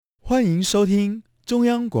欢迎收听中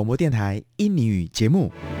央广播电台印尼语节目。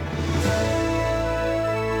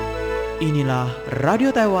Inilah Radio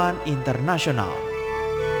Taiwan Internasional.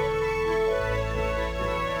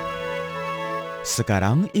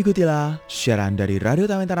 Sekarang ikutilah siaran dari Radio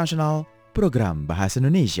Taiwan Internasional, program Bahasa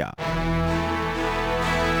Indonesia.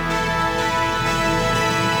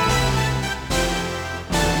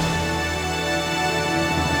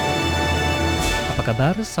 Apa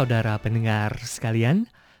kabar saudara pendengar sekalian?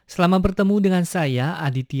 Selamat bertemu dengan saya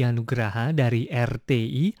Aditya Nugraha dari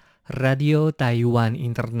RTI, Radio Taiwan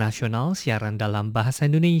Internasional, siaran dalam bahasa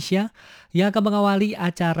Indonesia yang akan mengawali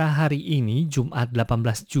acara hari ini Jumat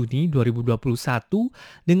 18 Juni 2021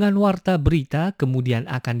 dengan Warta Berita, kemudian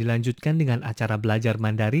akan dilanjutkan dengan acara belajar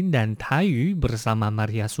Mandarin dan Taiyu bersama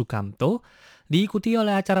Maria Sukamto, diikuti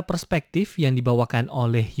oleh acara Perspektif yang dibawakan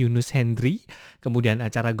oleh Yunus Hendri, kemudian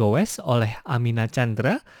acara Goes oleh Amina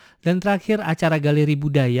Chandra, dan terakhir acara Galeri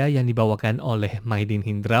Budaya yang dibawakan oleh Maidin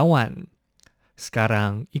Hindrawan.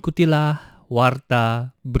 Sekarang ikutilah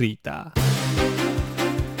Warta Berita.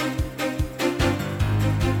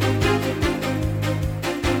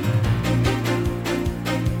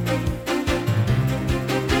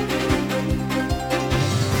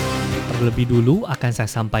 Terlebih dulu akan saya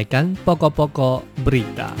sampaikan pokok-pokok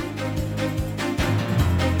berita.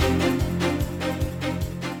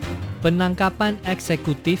 Penangkapan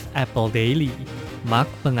eksekutif Apple Daily. Mark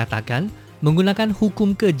mengatakan menggunakan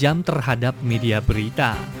hukum kejam terhadap media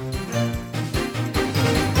berita.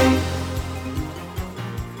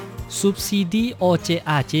 Subsidi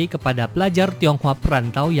OCAC kepada pelajar Tionghoa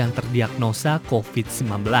perantau yang terdiagnosa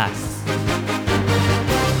COVID-19.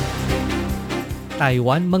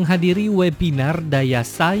 Taiwan menghadiri webinar Daya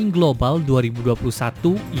Saing Global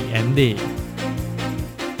 2021 IND.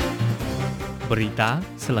 Berita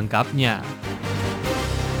selengkapnya.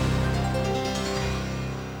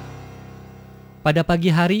 Pada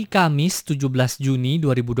pagi hari Kamis 17 Juni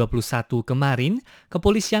 2021 kemarin,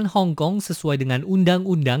 Kepolisian Hong Kong sesuai dengan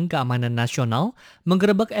Undang-Undang Keamanan Nasional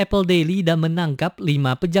menggerebek Apple Daily dan menangkap 5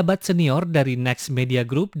 pejabat senior dari Next Media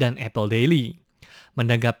Group dan Apple Daily.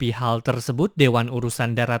 Menanggapi hal tersebut, Dewan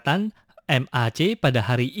Urusan Daratan MAC pada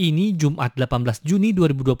hari ini Jumat 18 Juni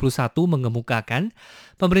 2021 mengemukakan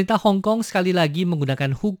pemerintah Hong Kong sekali lagi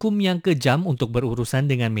menggunakan hukum yang kejam untuk berurusan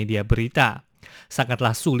dengan media berita.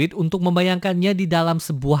 Sangatlah sulit untuk membayangkannya di dalam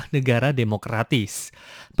sebuah negara demokratis.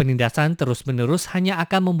 Penindasan terus-menerus hanya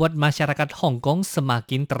akan membuat masyarakat Hong Kong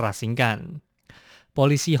semakin terasingkan.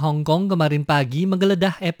 Polisi Hong Kong kemarin pagi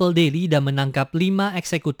menggeledah Apple Daily dan menangkap 5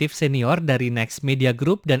 eksekutif senior dari Next Media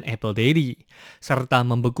Group dan Apple Daily, serta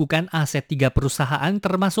membekukan aset 3 perusahaan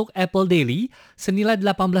termasuk Apple Daily senilai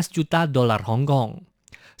 18 juta dolar Hong Kong.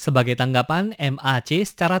 Sebagai tanggapan, MAC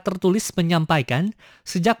secara tertulis menyampaikan,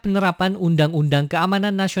 sejak penerapan Undang-Undang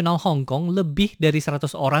Keamanan Nasional Hong Kong, lebih dari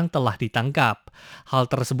 100 orang telah ditangkap. Hal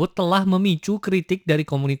tersebut telah memicu kritik dari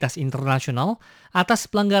komunitas internasional atas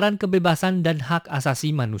pelanggaran kebebasan dan hak asasi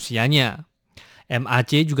manusianya.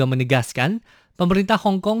 MAC juga menegaskan, pemerintah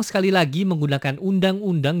Hong Kong sekali lagi menggunakan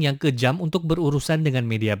undang-undang yang kejam untuk berurusan dengan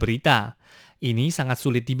media berita. Ini sangat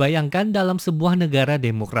sulit dibayangkan dalam sebuah negara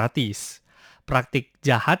demokratis. Praktik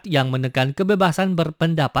jahat yang menekan kebebasan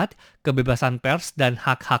berpendapat, kebebasan pers, dan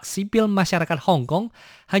hak-hak sipil masyarakat Hong Kong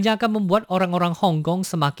hanya akan membuat orang-orang Hong Kong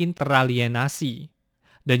semakin teralienasi.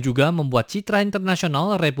 Dan juga membuat citra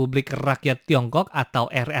internasional Republik Rakyat Tiongkok atau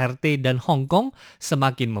RRT dan Hong Kong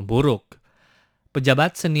semakin memburuk.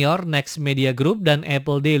 Pejabat senior Next Media Group dan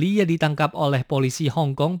Apple Daily yang ditangkap oleh polisi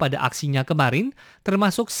Hong Kong pada aksinya kemarin,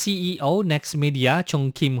 termasuk CEO Next Media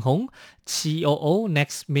Chung Kim Hong, COO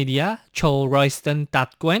Next Media Chow Royston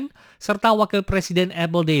Tat Kuen, serta Wakil Presiden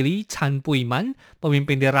Apple Daily Chan Pui Man,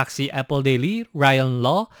 pemimpin redaksi Apple Daily Ryan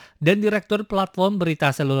Law, dan Direktur Platform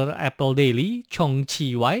Berita Seluler Apple Daily Chong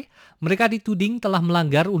Chi Wai. Mereka dituding telah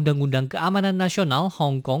melanggar Undang-Undang Keamanan Nasional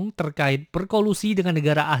Hong Kong terkait berkolusi dengan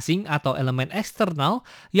negara asing atau elemen eksternal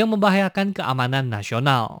yang membahayakan keamanan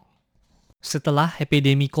nasional. Setelah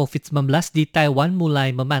epidemi COVID-19 di Taiwan mulai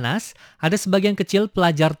memanas, ada sebagian kecil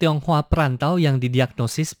pelajar Tionghoa perantau yang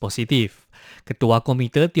didiagnosis positif. Ketua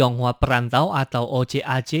Komite Tionghoa Perantau atau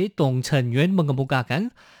OCAC, Tong Chen Yuan mengemukakan,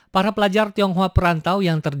 para pelajar Tionghoa perantau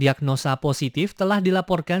yang terdiagnosa positif telah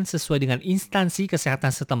dilaporkan sesuai dengan instansi kesehatan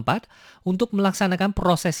setempat untuk melaksanakan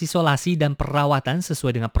proses isolasi dan perawatan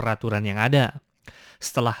sesuai dengan peraturan yang ada.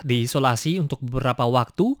 Setelah diisolasi untuk beberapa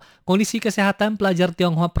waktu, kondisi kesehatan pelajar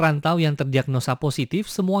Tionghoa perantau yang terdiagnosa positif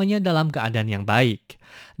semuanya dalam keadaan yang baik.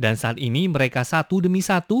 Dan saat ini mereka satu demi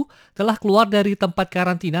satu telah keluar dari tempat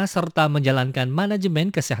karantina serta menjalankan manajemen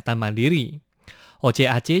kesehatan mandiri.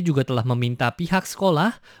 OCAC juga telah meminta pihak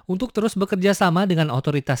sekolah untuk terus bekerja sama dengan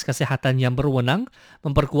otoritas kesehatan yang berwenang,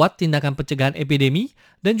 memperkuat tindakan pencegahan epidemi,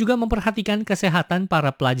 dan juga memperhatikan kesehatan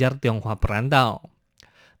para pelajar Tionghoa perantau.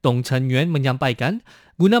 Dong Chen-yuan menyampaikan,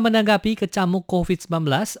 guna menanggapi kecamuk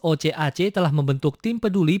COVID-19, OCAC telah membentuk tim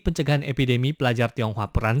peduli pencegahan epidemi pelajar Tionghoa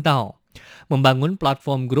perantau, membangun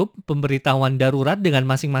platform grup pemberitahuan darurat dengan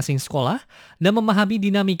masing-masing sekolah, dan memahami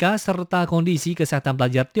dinamika serta kondisi kesehatan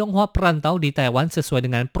pelajar Tionghoa perantau di Taiwan sesuai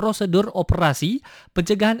dengan prosedur operasi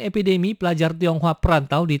pencegahan epidemi pelajar Tionghoa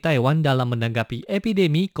perantau di Taiwan dalam menanggapi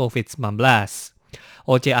epidemi COVID-19.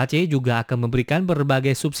 OCAC juga akan memberikan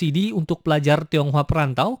berbagai subsidi untuk pelajar Tionghoa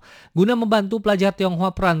perantau guna membantu pelajar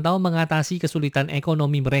Tionghoa perantau mengatasi kesulitan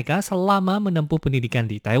ekonomi mereka selama menempuh pendidikan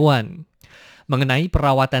di Taiwan. Mengenai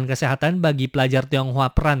perawatan kesehatan bagi pelajar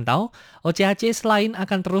Tionghoa perantau, OCAC selain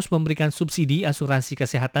akan terus memberikan subsidi asuransi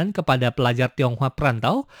kesehatan kepada pelajar Tionghoa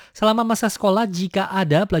perantau selama masa sekolah jika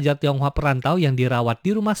ada pelajar Tionghoa perantau yang dirawat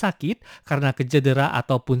di rumah sakit karena kecedera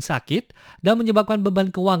ataupun sakit dan menyebabkan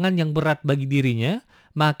beban keuangan yang berat bagi dirinya,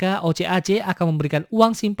 maka OCAC akan memberikan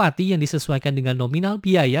uang simpati yang disesuaikan dengan nominal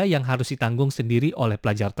biaya yang harus ditanggung sendiri oleh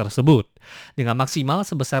pelajar tersebut, dengan maksimal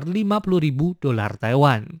sebesar $50.000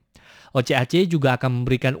 Taiwan. OCAC juga akan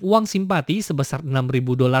memberikan uang simpati sebesar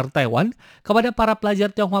 $6.000 Taiwan kepada para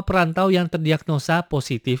pelajar Tionghoa perantau yang terdiagnosa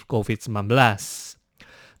positif COVID-19.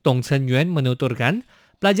 Dong Chen-yuan menuturkan,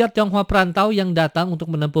 pelajar Tionghoa perantau yang datang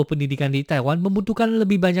untuk menempuh pendidikan di Taiwan membutuhkan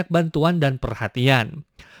lebih banyak bantuan dan perhatian.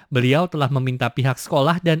 Beliau telah meminta pihak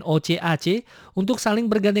sekolah dan OCAC untuk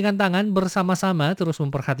saling bergandengan tangan bersama-sama terus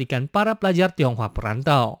memperhatikan para pelajar Tionghoa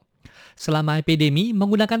perantau. Selama epidemi,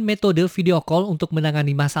 menggunakan metode video call untuk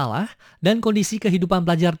menangani masalah dan kondisi kehidupan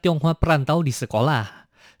pelajar Tionghoa perantau di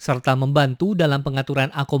sekolah, serta membantu dalam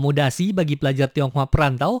pengaturan akomodasi bagi pelajar Tionghoa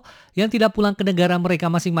perantau yang tidak pulang ke negara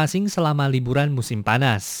mereka masing-masing selama liburan musim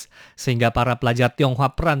panas, sehingga para pelajar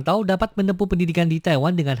Tionghoa perantau dapat menempuh pendidikan di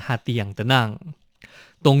Taiwan dengan hati yang tenang.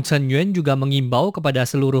 Dong Chen-yuan juga mengimbau kepada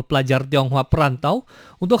seluruh pelajar Tionghoa perantau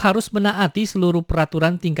untuk harus menaati seluruh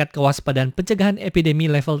peraturan tingkat kewaspadaan pencegahan epidemi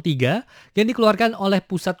level 3 yang dikeluarkan oleh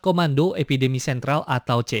Pusat Komando Epidemi Sentral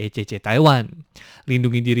atau CECC Taiwan.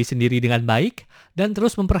 Lindungi diri sendiri dengan baik dan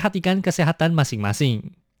terus memperhatikan kesehatan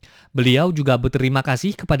masing-masing. Beliau juga berterima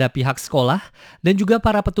kasih kepada pihak sekolah dan juga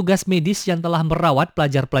para petugas medis yang telah merawat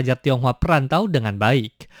pelajar-pelajar Tionghoa perantau dengan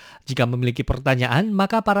baik. Jika memiliki pertanyaan,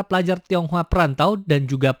 maka para pelajar Tionghoa perantau dan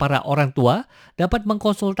juga para orang tua dapat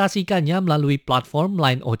mengkonsultasikannya melalui platform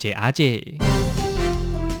Line OCAC.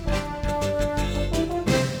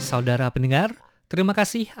 Saudara pendengar, terima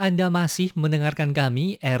kasih Anda masih mendengarkan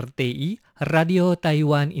kami RTI, Radio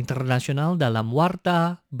Taiwan Internasional dalam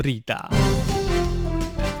Warta Berita.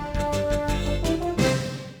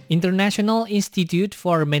 International Institute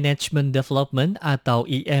for Management Development atau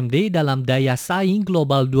IMD dalam Daya Saing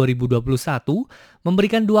Global 2021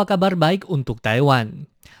 memberikan dua kabar baik untuk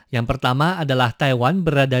Taiwan. Yang pertama adalah Taiwan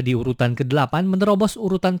berada di urutan ke-8 menerobos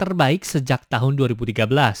urutan terbaik sejak tahun 2013.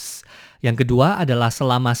 Yang kedua adalah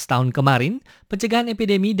selama setahun kemarin, pencegahan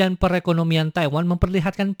epidemi dan perekonomian Taiwan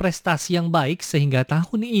memperlihatkan prestasi yang baik sehingga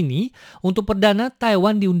tahun ini untuk perdana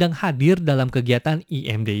Taiwan diundang hadir dalam kegiatan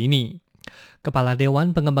IMD ini. Kepala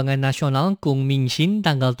Dewan Pengembangan Nasional Kung Ming-shin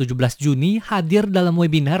tanggal 17 Juni hadir dalam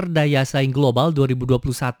webinar Daya Saing Global 2021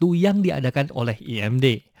 yang diadakan oleh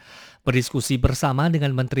IMD. Berdiskusi bersama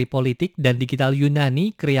dengan Menteri Politik dan Digital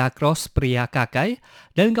Yunani Kriakros Priyakakai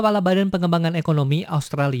dan Kepala Badan Pengembangan Ekonomi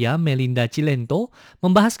Australia Melinda Cilento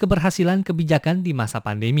membahas keberhasilan kebijakan di masa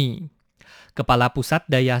pandemi. Kepala Pusat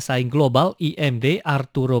Daya Saing Global IMD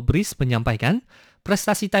Arturo Bris menyampaikan,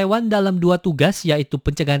 prestasi Taiwan dalam dua tugas yaitu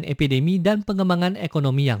pencegahan epidemi dan pengembangan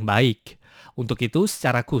ekonomi yang baik. Untuk itu,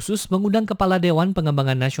 secara khusus mengundang Kepala Dewan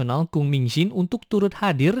Pengembangan Nasional Kung Ming-shin untuk turut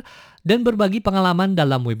hadir dan berbagi pengalaman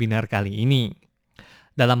dalam webinar kali ini.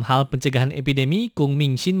 Dalam hal pencegahan epidemi, Kung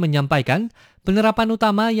Ming-shin menyampaikan penerapan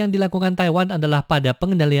utama yang dilakukan Taiwan adalah pada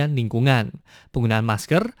pengendalian lingkungan, penggunaan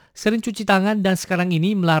masker, sering cuci tangan dan sekarang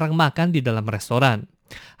ini melarang makan di dalam restoran.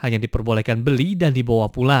 Hanya diperbolehkan beli dan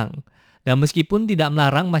dibawa pulang. Dan meskipun tidak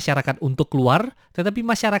melarang masyarakat untuk keluar, tetapi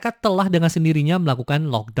masyarakat telah dengan sendirinya melakukan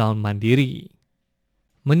lockdown mandiri.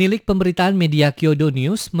 Menilik pemberitaan media Kyodo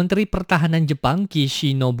News, Menteri Pertahanan Jepang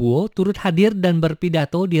Kishi Nobuo turut hadir dan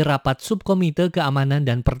berpidato di rapat Subkomite Keamanan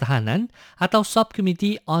dan Pertahanan atau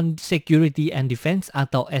Subcommittee on Security and Defense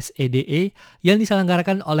atau SEDE yang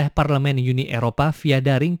diselenggarakan oleh Parlemen Uni Eropa via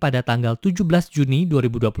daring pada tanggal 17 Juni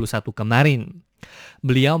 2021 kemarin.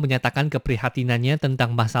 Beliau menyatakan keprihatinannya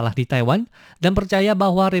tentang masalah di Taiwan dan percaya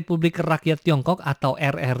bahwa Republik Rakyat Tiongkok atau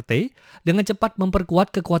RRT dengan cepat memperkuat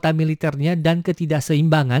kekuatan militernya dan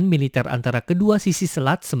ketidakseimbangan militer antara kedua sisi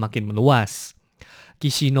selat semakin meluas.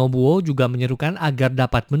 Kishinobuo juga menyerukan agar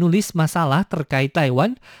dapat menulis masalah terkait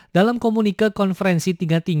Taiwan dalam komunike konferensi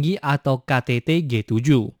tingkat tinggi atau KTT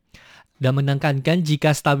G7. Dan menekankan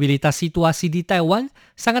jika stabilitas situasi di Taiwan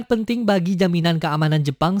sangat penting bagi jaminan keamanan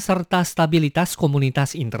Jepang serta stabilitas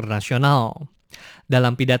komunitas internasional.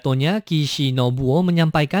 Dalam pidatonya, Kishinobuo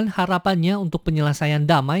menyampaikan harapannya untuk penyelesaian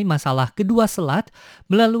damai masalah kedua selat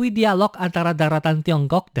melalui dialog antara daratan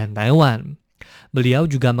Tiongkok dan Taiwan. Beliau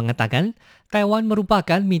juga mengatakan, Taiwan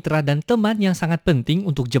merupakan mitra dan teman yang sangat penting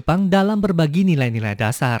untuk Jepang dalam berbagi nilai-nilai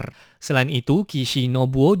dasar. Selain itu,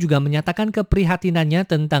 Kishinobuo juga menyatakan keprihatinannya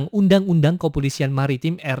tentang Undang-Undang Kepolisian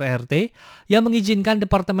Maritim RRT yang mengizinkan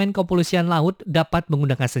Departemen Kepolisian Laut dapat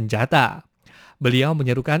menggunakan senjata. Beliau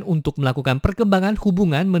menyerukan untuk melakukan perkembangan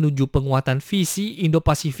hubungan menuju penguatan visi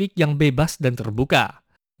Indo-Pasifik yang bebas dan terbuka.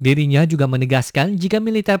 Dirinya juga menegaskan jika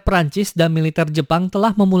militer Prancis dan militer Jepang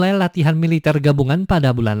telah memulai latihan militer gabungan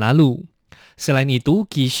pada bulan lalu. Selain itu,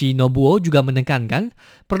 Kishinobuo juga menekankan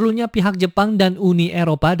perlunya pihak Jepang dan Uni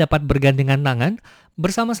Eropa dapat bergandengan tangan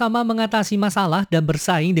bersama-sama mengatasi masalah dan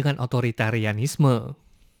bersaing dengan otoritarianisme.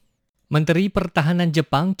 Menteri Pertahanan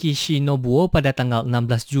Jepang Kishinobuo pada tanggal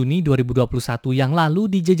 16 Juni 2021 yang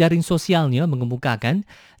lalu di jejaring sosialnya mengemukakan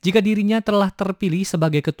jika dirinya telah terpilih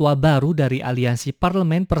sebagai ketua baru dari Aliansi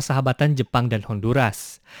Parlemen Persahabatan Jepang dan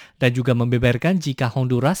Honduras. Dan juga membeberkan jika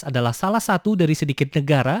Honduras adalah salah satu dari sedikit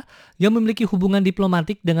negara yang memiliki hubungan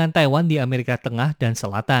diplomatik dengan Taiwan di Amerika Tengah dan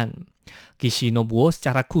Selatan. Kishinobuo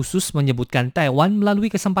secara khusus menyebutkan Taiwan melalui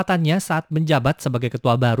kesempatannya saat menjabat sebagai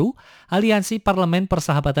ketua baru Aliansi Parlemen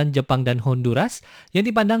Persahabatan Jepang dan Honduras yang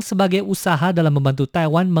dipandang sebagai usaha dalam membantu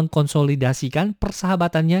Taiwan mengkonsolidasikan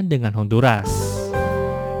persahabatannya dengan Honduras.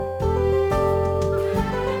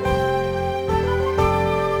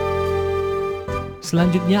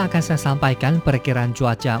 Selanjutnya akan saya sampaikan perkiraan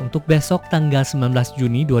cuaca untuk besok tanggal 19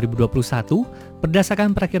 Juni 2021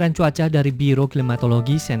 berdasarkan perkiraan cuaca dari Biro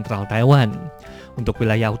Klimatologi Sentral Taiwan. Untuk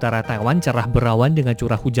wilayah utara Taiwan cerah berawan dengan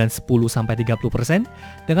curah hujan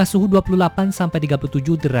 10-30% dengan suhu 28-37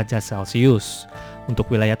 derajat Celcius. Untuk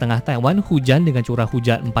wilayah tengah Taiwan hujan dengan curah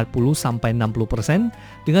hujan 40-60%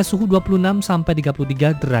 dengan suhu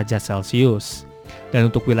 26-33 derajat Celcius.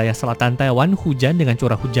 Dan untuk wilayah selatan Taiwan, hujan dengan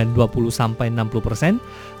curah hujan 20-60%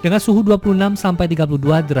 dengan suhu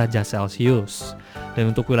 26-32 derajat Celcius.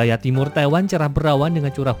 Dan untuk wilayah timur Taiwan, cerah berawan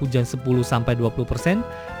dengan curah hujan 10-20%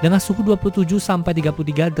 dengan suhu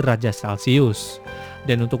 27-33 derajat Celcius.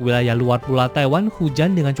 Dan untuk wilayah luar pulau Taiwan,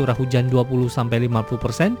 hujan dengan curah hujan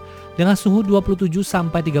 20-50% dengan suhu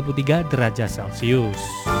 27-33 derajat Celcius.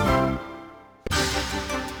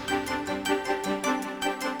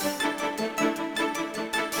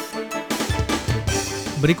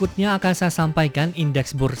 Berikutnya akan saya sampaikan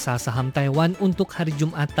indeks bursa saham Taiwan untuk hari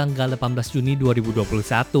Jumat tanggal 18 Juni 2021.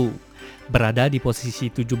 Berada di posisi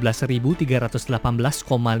 17.318,54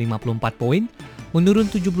 poin, menurun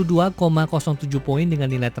 72,07 poin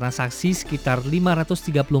dengan nilai transaksi sekitar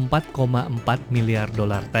 534,4 miliar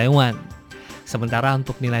dolar Taiwan. Sementara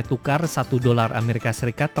untuk nilai tukar 1 dolar Amerika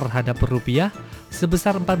Serikat terhadap rupiah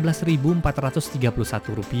sebesar 14.431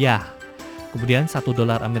 rupiah. Kemudian 1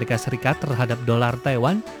 dolar Amerika Serikat terhadap dolar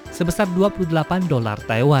Taiwan sebesar 28 dolar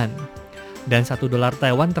Taiwan. Dan 1 dolar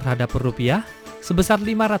Taiwan terhadap rupiah sebesar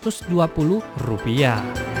 520 rupiah.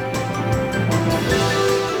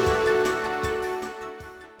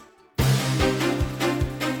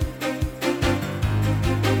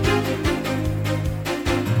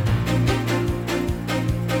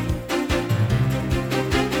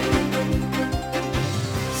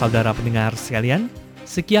 Saudara pendengar sekalian,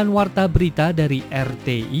 sekian warta berita dari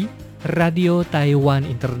RTI, Radio Taiwan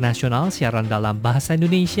Internasional siaran dalam bahasa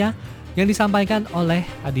Indonesia yang disampaikan oleh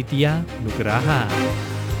Aditya Nugraha.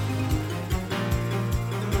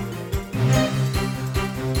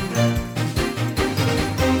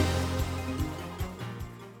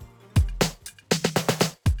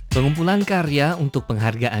 Pengumpulan karya untuk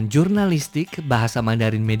penghargaan jurnalistik bahasa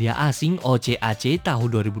Mandarin media asing OCAC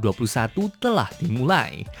tahun 2021 telah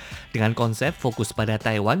dimulai. Dengan konsep fokus pada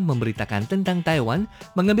Taiwan memberitakan tentang Taiwan,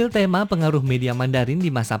 mengambil tema pengaruh media Mandarin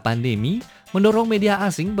di masa pandemi, mendorong media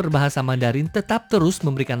asing berbahasa Mandarin tetap terus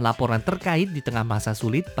memberikan laporan terkait di tengah masa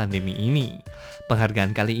sulit pandemi ini.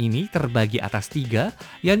 Penghargaan kali ini terbagi atas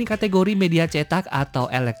 3, yakni kategori media cetak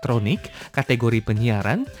atau elektronik, kategori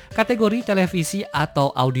penyiaran, kategori televisi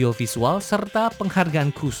atau audiovisual, serta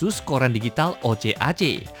penghargaan khusus koran digital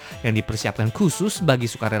OCAC yang dipersiapkan khusus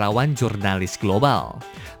bagi sukarelawan jurnalis global.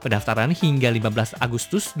 Pendaftaran hingga 15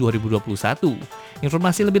 Agustus 2021.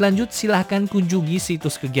 Informasi lebih lanjut silahkan kunjungi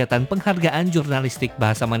situs kegiatan penghargaan jurnalistik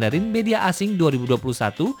bahasa Mandarin media asing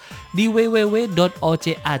 2021 di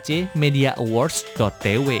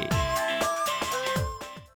www.ocacmediaawards.tw.